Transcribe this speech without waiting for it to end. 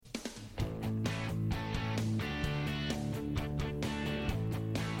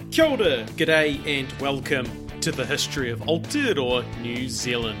Kia ora, g'day and welcome to the history of Aotearoa, New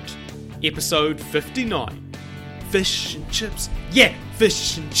Zealand. Episode 59. Fish and chips, yeah,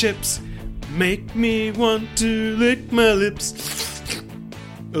 fish and chips, make me want to lick my lips.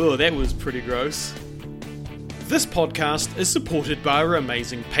 Oh, that was pretty gross. This podcast is supported by our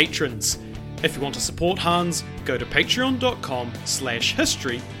amazing patrons. If you want to support Hans, go to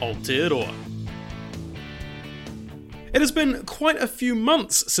patreon.com/history Aotearoa. It has been quite a few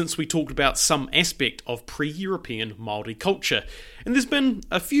months since we talked about some aspect of pre-European Māori culture, and there's been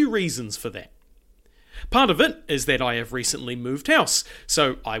a few reasons for that. Part of it is that I have recently moved house,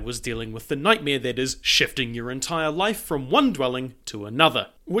 so I was dealing with the nightmare that is shifting your entire life from one dwelling to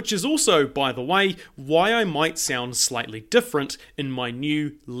another. Which is also, by the way, why I might sound slightly different in my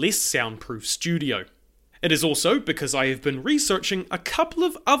new, less soundproof studio. It is also because I have been researching a couple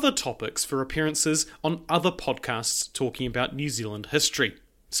of other topics for appearances on other podcasts talking about New Zealand history,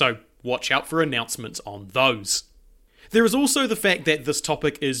 so watch out for announcements on those. There is also the fact that this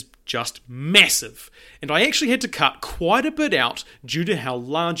topic is just massive, and I actually had to cut quite a bit out due to how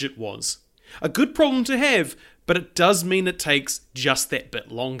large it was. A good problem to have, but it does mean it takes just that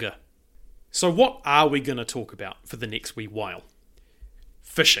bit longer. So what are we going to talk about for the next wee while?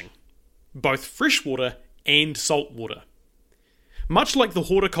 Fishing. Both freshwater and saltwater. Much like the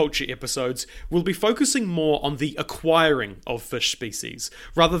horticulture episodes, we'll be focusing more on the acquiring of fish species,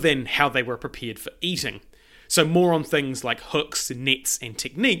 rather than how they were prepared for eating. So more on things like hooks, nets and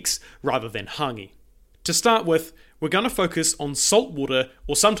techniques, rather than hangi. To start with, we're going to focus on saltwater,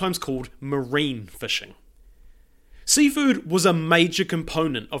 or sometimes called marine fishing. Seafood was a major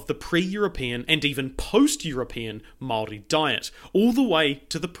component of the pre-European and even post-European Māori diet, all the way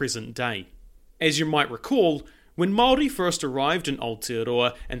to the present day. As you might recall, when Māori first arrived in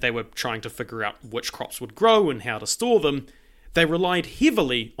Aotearoa and they were trying to figure out which crops would grow and how to store them, they relied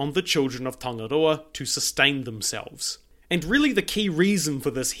heavily on the children of Tangaroa to sustain themselves. And really the key reason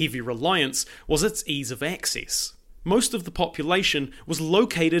for this heavy reliance was its ease of access. Most of the population was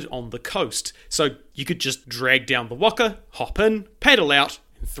located on the coast, so you could just drag down the waka, hop in, paddle out,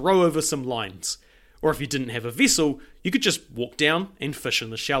 and throw over some lines. Or if you didn't have a vessel, you could just walk down and fish in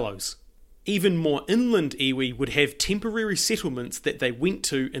the shallows. Even more inland iwi would have temporary settlements that they went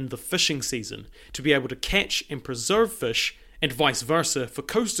to in the fishing season to be able to catch and preserve fish, and vice versa for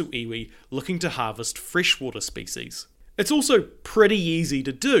coastal iwi looking to harvest freshwater species. It's also pretty easy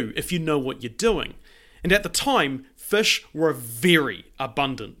to do if you know what you're doing, and at the time, fish were very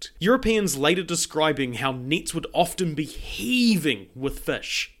abundant. Europeans later describing how nets would often be heaving with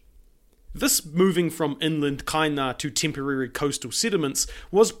fish. This moving from inland kainga to temporary coastal settlements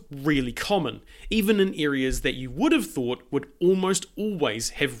was really common, even in areas that you would have thought would almost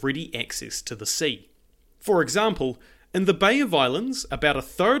always have ready access to the sea. For example, in the Bay of Islands, about a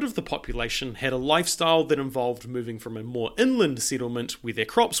third of the population had a lifestyle that involved moving from a more inland settlement where their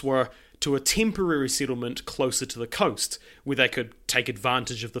crops were to a temporary settlement closer to the coast, where they could take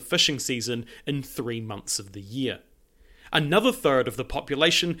advantage of the fishing season in 3 months of the year. Another third of the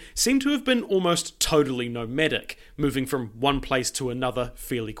population seemed to have been almost totally nomadic, moving from one place to another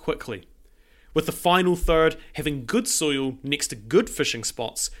fairly quickly, with the final third having good soil next to good fishing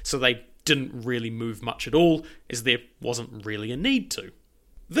spots, so they didn't really move much at all, as there wasn't really a need to.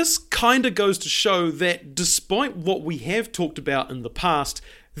 This kinda goes to show that despite what we have talked about in the past,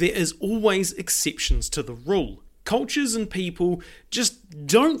 there is always exceptions to the rule. Cultures and people just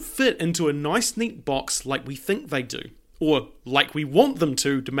don't fit into a nice neat box like we think they do, or like we want them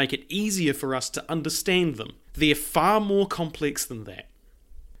to make it easier for us to understand them. They're far more complex than that.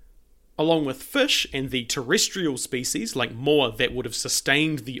 Along with fish and the terrestrial species like moa that would have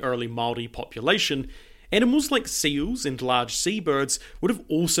sustained the early Māori population, animals like seals and large seabirds would have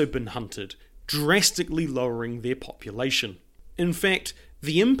also been hunted, drastically lowering their population. In fact,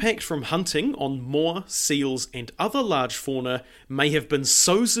 the impact from hunting on moa, seals and other large fauna may have been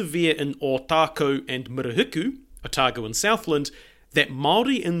so severe in Ōtākau and Murihiku, Otago and Southland, that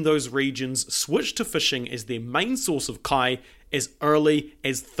Māori in those regions switched to fishing as their main source of kai as early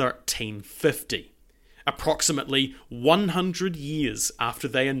as 1350, approximately 100 years after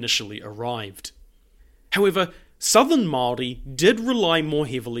they initially arrived. However, southern Māori did rely more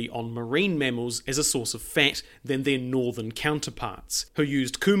heavily on marine mammals as a source of fat than their northern counterparts, who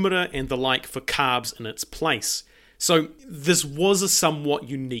used kumara and the like for carbs in its place. So this was a somewhat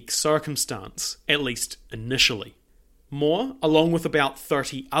unique circumstance, at least initially. Moa, along with about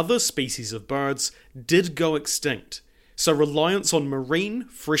 30 other species of birds, did go extinct, so reliance on marine,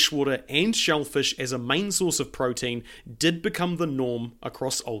 freshwater and shellfish as a main source of protein did become the norm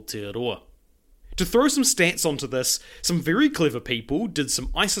across Aotearoa. To throw some stats onto this, some very clever people did some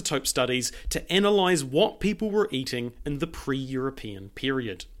isotope studies to analyse what people were eating in the pre-European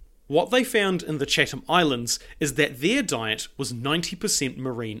period. What they found in the Chatham Islands is that their diet was 90%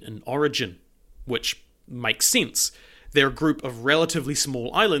 marine in origin, which makes sense. They're a group of relatively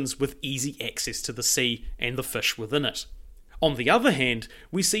small islands with easy access to the sea and the fish within it. On the other hand,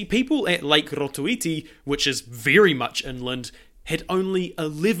 we see people at Lake Rotoiti, which is very much inland, had only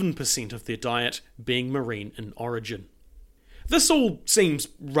 11% of their diet being marine in origin. This all seems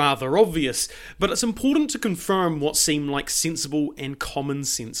rather obvious, but it's important to confirm what seem like sensible and common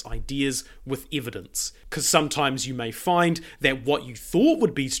sense ideas with evidence, because sometimes you may find that what you thought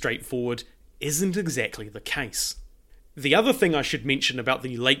would be straightforward isn't exactly the case. The other thing I should mention about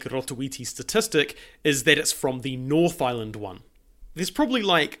the Lake Rotoiti statistic is that it's from the North Island one. There's probably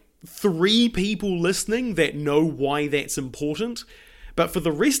like 3 people listening that know why that's important, but for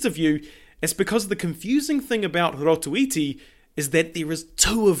the rest of you, it's because the confusing thing about Rotoiti is that there is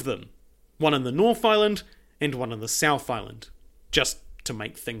 2 of them, one in the North Island and one in the South Island, just to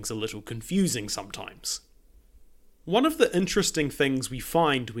make things a little confusing sometimes. One of the interesting things we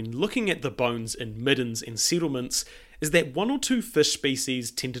find when looking at the bones in middens and settlements is that 1 or 2 fish species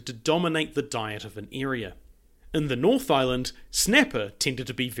tended to dominate the diet of an area. In the North Island, snapper tended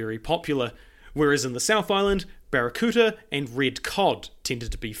to be very popular, whereas in the South Island, barracuda and red cod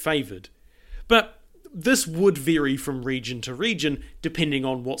tended to be favoured. But this would vary from region to region depending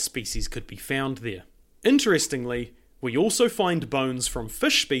on what species could be found there. Interestingly, we also find bones from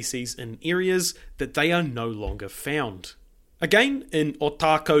fish species in areas that they are no longer found. Again, in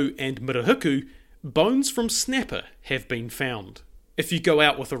Otako and Murihiku, bones from snapper have been found. If you go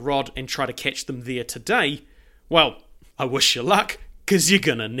out with a rod and try to catch them there today, well, I wish you luck, 'cause you're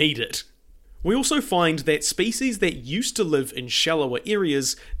gonna need it. We also find that species that used to live in shallower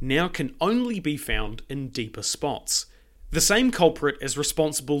areas now can only be found in deeper spots. The same culprit is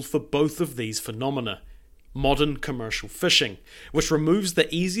responsible for both of these phenomena: modern commercial fishing, which removes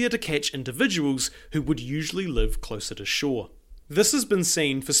the easier to catch individuals who would usually live closer to shore. This has been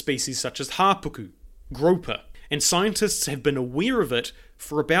seen for species such as hapuku, groper, and scientists have been aware of it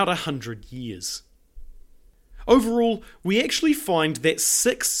for about 100 years. Overall, we actually find that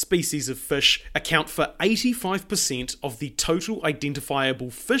 6 species of fish account for 85% of the total identifiable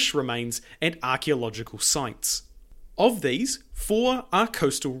fish remains at archaeological sites. Of these, 4 are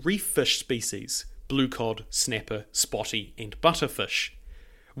coastal reef fish species: blue cod, snapper, spotty, and butterfish.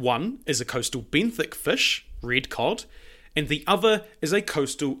 1 is a coastal benthic fish, red cod, and the other is a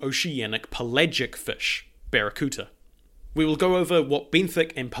coastal oceanic pelagic fish, barracuda. We will go over what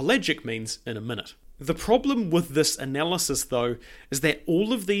benthic and pelagic means in a minute. The problem with this analysis, though, is that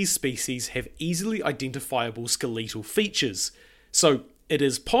all of these species have easily identifiable skeletal features, so it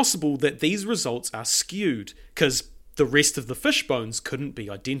is possible that these results are skewed, because the rest of the fish bones couldn't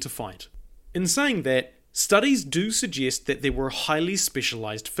be identified. In saying that, studies do suggest that there were highly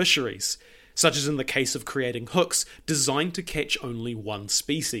specialised fisheries, such as in the case of creating hooks designed to catch only one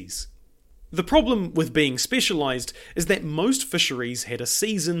species. The problem with being specialised is that most fisheries had a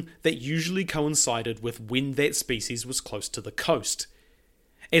season that usually coincided with when that species was close to the coast.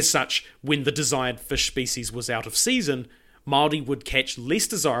 As such, when the desired fish species was out of season, Māori would catch less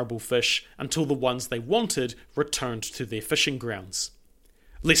desirable fish until the ones they wanted returned to their fishing grounds.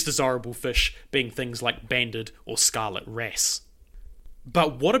 Less desirable fish being things like banded or scarlet wrasse.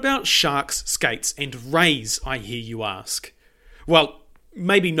 But what about sharks, skates, and rays, I hear you ask? Well,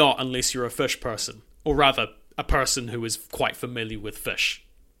 maybe not unless you're a fish person, or rather, a person who is quite familiar with fish.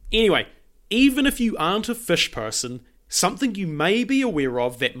 Anyway, even if you aren't a fish person, something you may be aware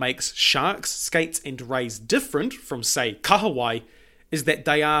of that makes sharks, skates, and rays different from, say, kahawai is that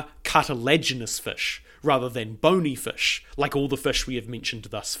they are cartilaginous fish, rather than bony fish, like all the fish we have mentioned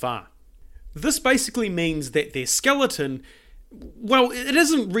thus far. This basically means that their skeleton, well, it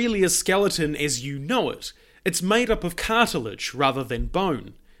isn't really a skeleton as you know it. It's made up of cartilage rather than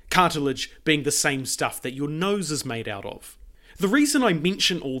bone, cartilage being the same stuff that your nose is made out of. The reason I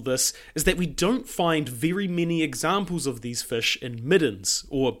mention all this is that we don't find very many examples of these fish in middens,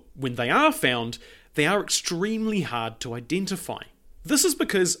 or when they are found, they are extremely hard to identify. This is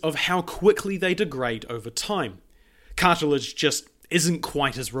because of how quickly they degrade over time. Cartilage just isn't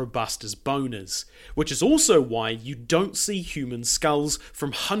quite as robust as bone is, which is also why you don't see human skulls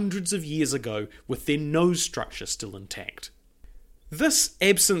from hundreds of years ago with their nose structure still intact. This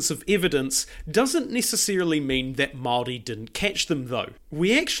absence of evidence doesn't necessarily mean that Māori didn't catch them though.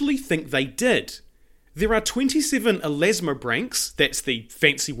 We actually think they did. There are 27 elasmobranchs, that's the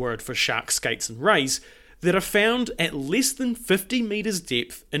fancy word for sharks, skates and rays, that are found at less than 50 metres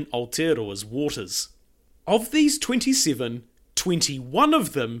depth in Aotearoa's waters. Of these 27, 21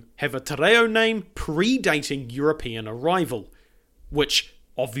 of them have a te reo name predating European arrival, which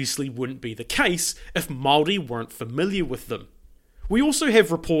obviously wouldn't be the case if Māori weren't familiar with them. We also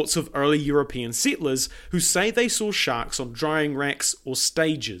have reports of early European settlers who say they saw sharks on drying racks or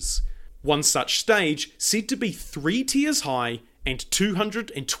stages. One such stage said to be 3 tiers high and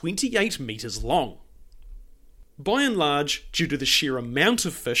 228 metres long. By and large, due to the sheer amount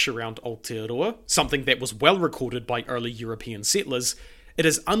of fish around Aotearoa, something that was well recorded by early European settlers, it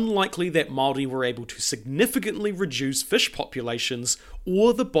is unlikely that Māori were able to significantly reduce fish populations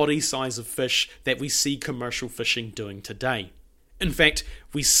or the body size of fish that we see commercial fishing doing today. In fact,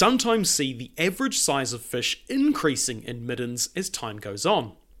 we sometimes see the average size of fish increasing in middens as time goes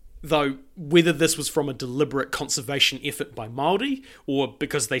on. Though, whether this was from a deliberate conservation effort by Māori, or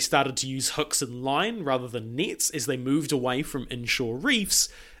because they started to use hooks and line rather than nets as they moved away from inshore reefs,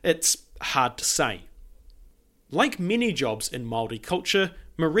 it's hard to say. Like many jobs in Māori culture,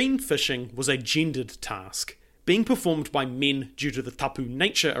 marine fishing was a gendered task, being performed by men due to the tapu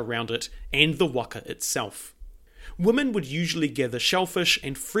nature around it and the waka itself. Women would usually gather shellfish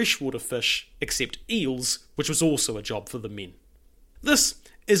and freshwater fish, except eels, which was also a job for the men. This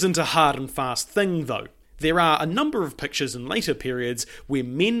isn't a hard and fast thing though. There are a number of pictures in later periods where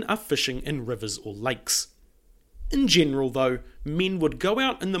men are fishing in rivers or lakes. In general though, men would go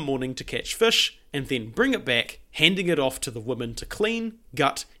out in the morning to catch fish and then bring it back, handing it off to the women to clean,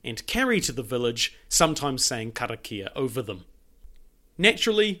 gut and carry to the village, sometimes saying karakia over them.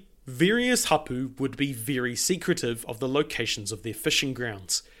 Naturally, various hapu would be very secretive of the locations of their fishing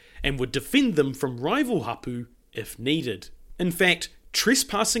grounds, and would defend them from rival hapu if needed. In fact,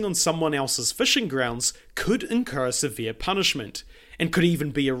 trespassing on someone else's fishing grounds could incur severe punishment, and could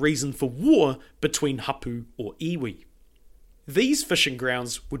even be a reason for war between hapu or iwi. These fishing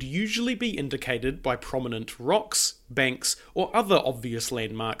grounds would usually be indicated by prominent rocks, banks, or other obvious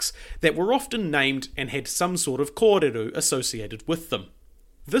landmarks that were often named and had some sort of kōrero associated with them.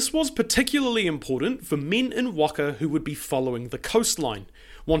 This was particularly important for men in waka who would be following the coastline,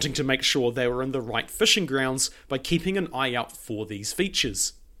 wanting to make sure they were in the right fishing grounds by keeping an eye out for these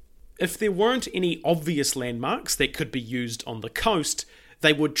features. If there weren't any obvious landmarks that could be used on the coast,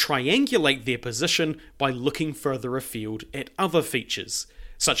 they would triangulate their position by looking further afield at other features,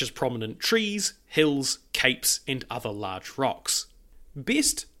 such as prominent trees, hills, capes, and other large rocks.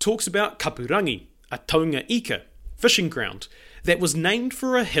 Best talks about Kapurangi, a taunga ika, fishing ground, that was named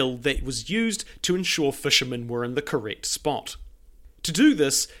for a hill that was used to ensure fishermen were in the correct spot. To do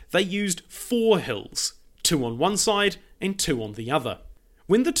this, they used 4 hills, 2 on one side and 2 on the other.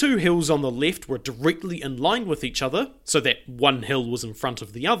 When the 2 hills on the left were directly in line with each other, so that one hill was in front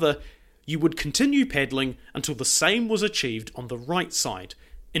of the other, you would continue paddling until the same was achieved on the right side,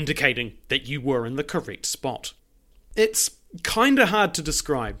 indicating that you were in the correct spot. It's kinda hard to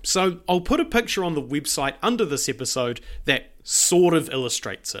describe, so I'll put a picture on the website under this episode that sort of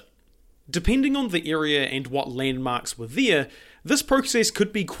illustrates it. Depending on the area and what landmarks were there, this process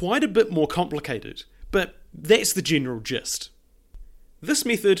could be quite a bit more complicated, but that's the general gist. This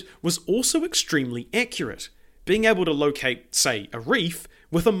method was also extremely accurate, being able to locate, say, a reef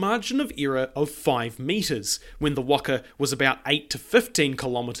with a margin of error of 5 metres when the waka was about 8 to 15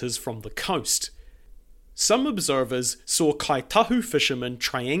 kilometres from the coast. Some observers saw kaitahu fishermen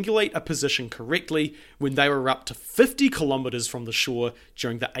triangulate a position correctly when they were up to 50 kilometres from the shore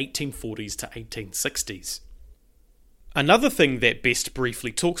during the 1840s to 1860s. Another thing that Best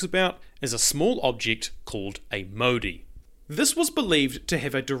briefly talks about is a small object called a mauri. This was believed to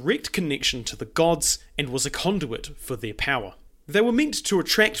have a direct connection to the gods and was a conduit for their power. They were meant to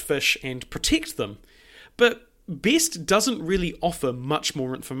attract fish and protect them, but Best doesn't really offer much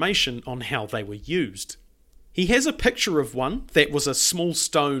more information on how they were used. He has a picture of one that was a small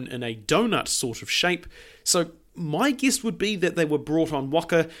stone in a donut sort of shape, so my guess would be that they were brought on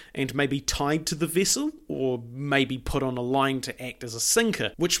waka and maybe tied to the vessel, or maybe put on a line to act as a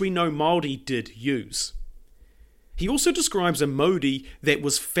sinker, which we know Māori did use. He also describes a mauri that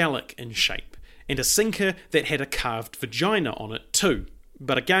was phallic in shape, and a sinker that had a carved vagina on it too,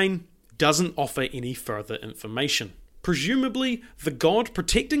 but again, doesn't offer any further information. Presumably, the god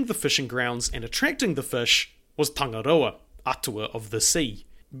protecting the fishing grounds and attracting the fish was Tangaroa, Atua of the sea,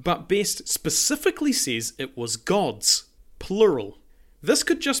 but Best specifically says it was gods, plural. This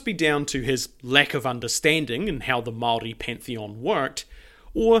could just be down to his lack of understanding in how the Māori pantheon worked,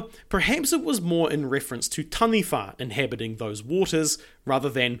 or perhaps it was more in reference to taniwha inhabiting those waters rather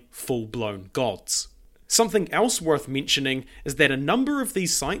than full-blown gods. Something else worth mentioning is that a number of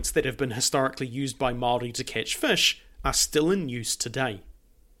these sites that have been historically used by Māori to catch fish are still in use today.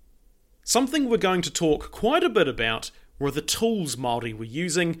 Something we're going to talk quite a bit about were the tools Māori were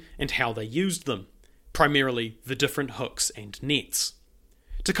using and how they used them, primarily the different hooks and nets.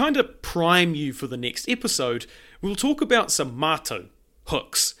 To kind of prime you for the next episode, we'll talk about some mātou,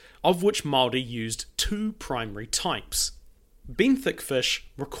 hooks, of which Māori used two primary types. Benthic fish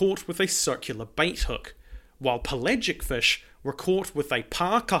were caught with a circular bait hook, while pelagic fish were caught with a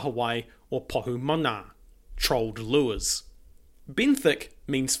pākahawai or pohumana, trolled lures. Benthic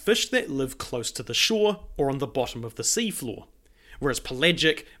means fish that live close to the shore or on the bottom of the seafloor, whereas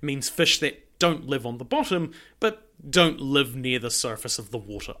pelagic means fish that don't live on the bottom, but don't live near the surface of the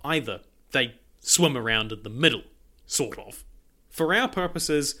water either. They swim around in the middle, sort of. For our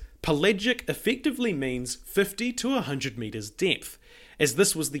purposes, pelagic effectively means 50 to 100 metres depth, as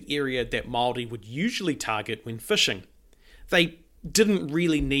this was the area that Māori would usually target when fishing. They didn't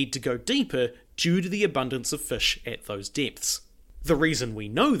really need to go deeper due to the abundance of fish at those depths. The reason we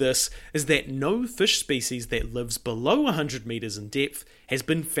know this is that no fish species that lives below 100 metres in depth has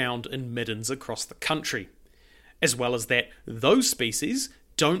been found in middens across the country, as well as that those species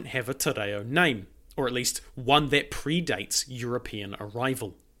don't have a te reo name, or at least one that predates European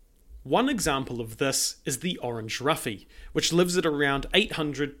arrival. One example of this is the orange ruffy, which lives at around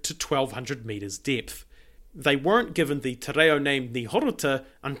 800 to 1200 metres depth. They weren't given the te reo name Ni Horota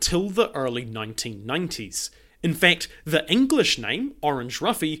until the early 1990s. In fact, the English name, orange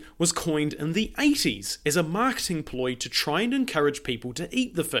ruffy, was coined in the 80s as a marketing ploy to try and encourage people to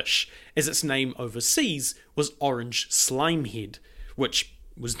eat the fish, as its name overseas was orange slimehead, which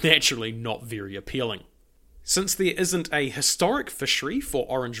was naturally not very appealing. Since there isn't a historic fishery for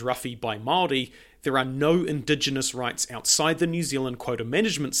orange ruffy by Māori, there are no indigenous rights outside the New Zealand quota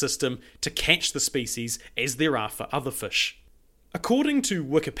management system to catch the species as there are for other fish. According to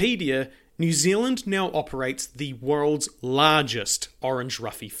Wikipedia, New Zealand now operates the world's largest orange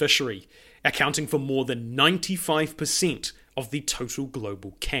ruffy fishery, accounting for more than 95% of the total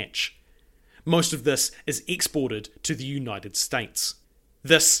global catch. Most of this is exported to the United States.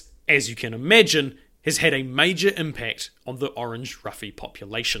 This, as you can imagine, has had a major impact on the orange ruffy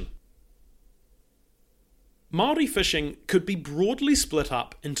population. Māori fishing could be broadly split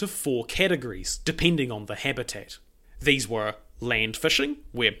up into 4 categories, depending on the habitat. These were land fishing,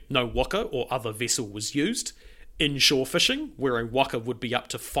 where no waka or other vessel was used; inshore fishing, where a waka would be up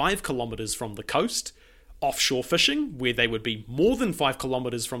to 5 kilometres from the coast; offshore fishing, where they would be more than 5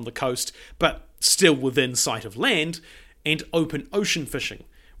 kilometres from the coast, but still within sight of land; and open ocean fishing,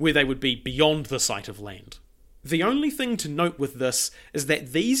 where they would be beyond the sight of land. The only thing to note with this is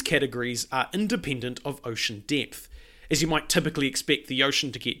that these categories are independent of ocean depth, as you might typically expect the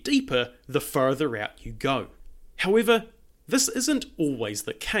ocean to get deeper the further out you go. However, this isn't always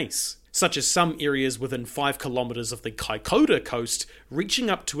the case, such as some areas within 5 kilometres of the Kaikoura coast reaching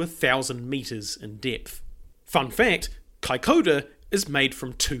up to 1,000 metres in depth. Fun fact, Kaikoura is made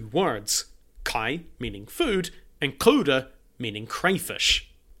from 2 words, kai meaning food and kaura meaning crayfish.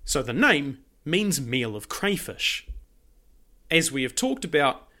 So the name means meal of crayfish. As we have talked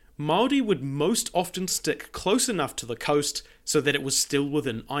about, Māori would most often stick close enough to the coast so that it was still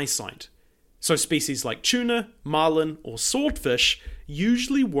within eyesight. So species like tuna, marlin or swordfish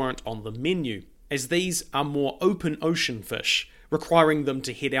usually weren't on the menu, as these are more open ocean fish, requiring them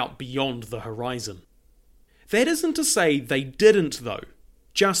to head out beyond the horizon. That isn't to say they didn't though,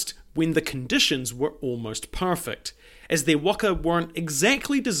 just when the conditions were almost perfect, as their waka weren't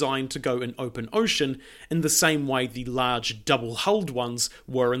exactly designed to go in open ocean in the same way the large double-hulled ones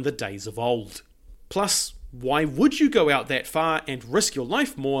were in the days of old. Plus, why would you go out that far and risk your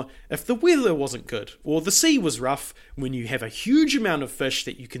life more if the weather wasn't good or the sea was rough when you have a huge amount of fish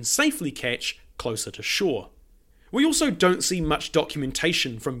that you can safely catch closer to shore? We also don't see much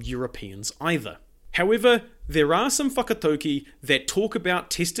documentation from Europeans either. However, there are some whakatauki that talk about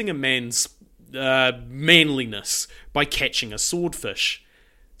testing a man's manliness by catching a swordfish.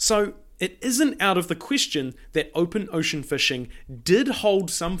 So it isn't out of the question that open ocean fishing did hold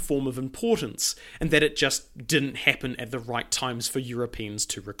some form of importance, and that it just didn't happen at the right times for Europeans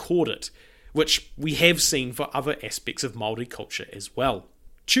to record it, which we have seen for other aspects of Māori culture as well.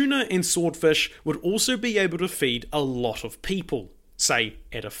 Tuna and swordfish would also be able to feed a lot of people, say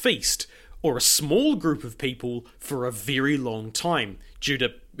at a feast, or a small group of people for a very long time, due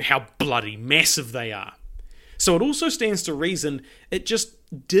to how bloody massive they are. So it also stands to reason it just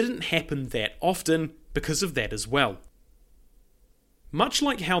didn't happen that often because of that as well. Much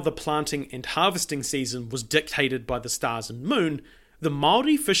like how the planting and harvesting season was dictated by the stars and moon, The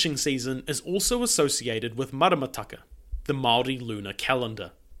Māori fishing season is also associated with Maramataka, the Māori lunar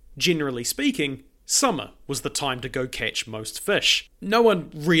calendar. Generally speaking, summer was the time to go catch most fish. No one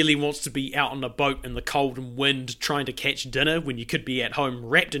really wants to be out on a boat in the cold and wind trying to catch dinner when you could be at home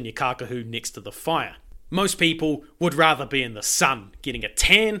wrapped in your kakahu next to the fire. Most people would rather be in the sun, getting a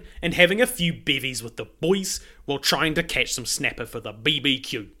tan and having a few bevies with the boys while trying to catch some snapper for the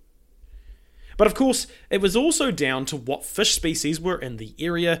BBQ. But of course, it was also down to what fish species were in the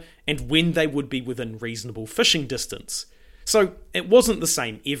area and when they would be within reasonable fishing distance. So it wasn't the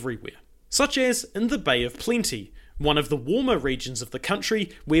same everywhere. Such as in the Bay of Plenty, one of the warmer regions of the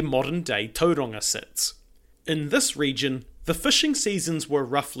country where modern-day Tauranga sits. In this region, the fishing seasons were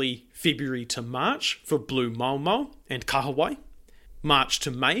roughly February to March for blue maumau and kahawai, March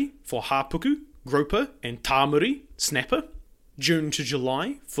to May for hapuku, grouper and tāmuri, snapper, June to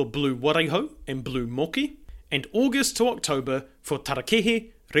July for blue wareiho and blue moke, and August to October for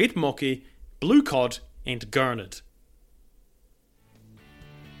tarakehe, red moke, blue cod and gurnard.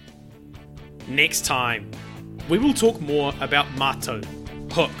 Next time, we will talk more about mātou,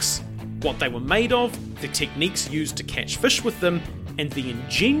 hooks, what they were made of, the techniques used to catch fish with them, and the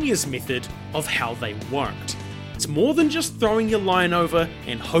ingenious method of how they worked. It's more than just throwing your line over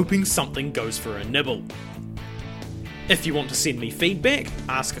and hoping something goes for a nibble. If you want to send me feedback,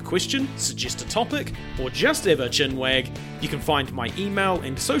 ask a question, suggest a topic, or just have a chinwag, you can find my email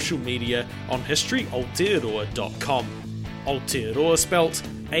and social media on historyaotearoa.com. Aotearoa spelt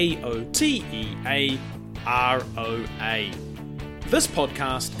Aotearoa. This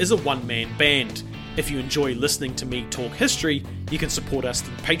podcast is a one-man band. If you enjoy listening to me talk history, you can support us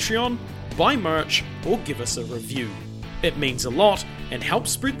through Patreon, buy merch, or give us a review. It means a lot and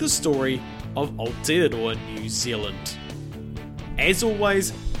helps spread the story of Aotearoa, New Zealand. As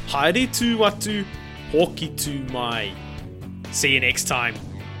always, haere tū atu, hoki tū mai. See you next time.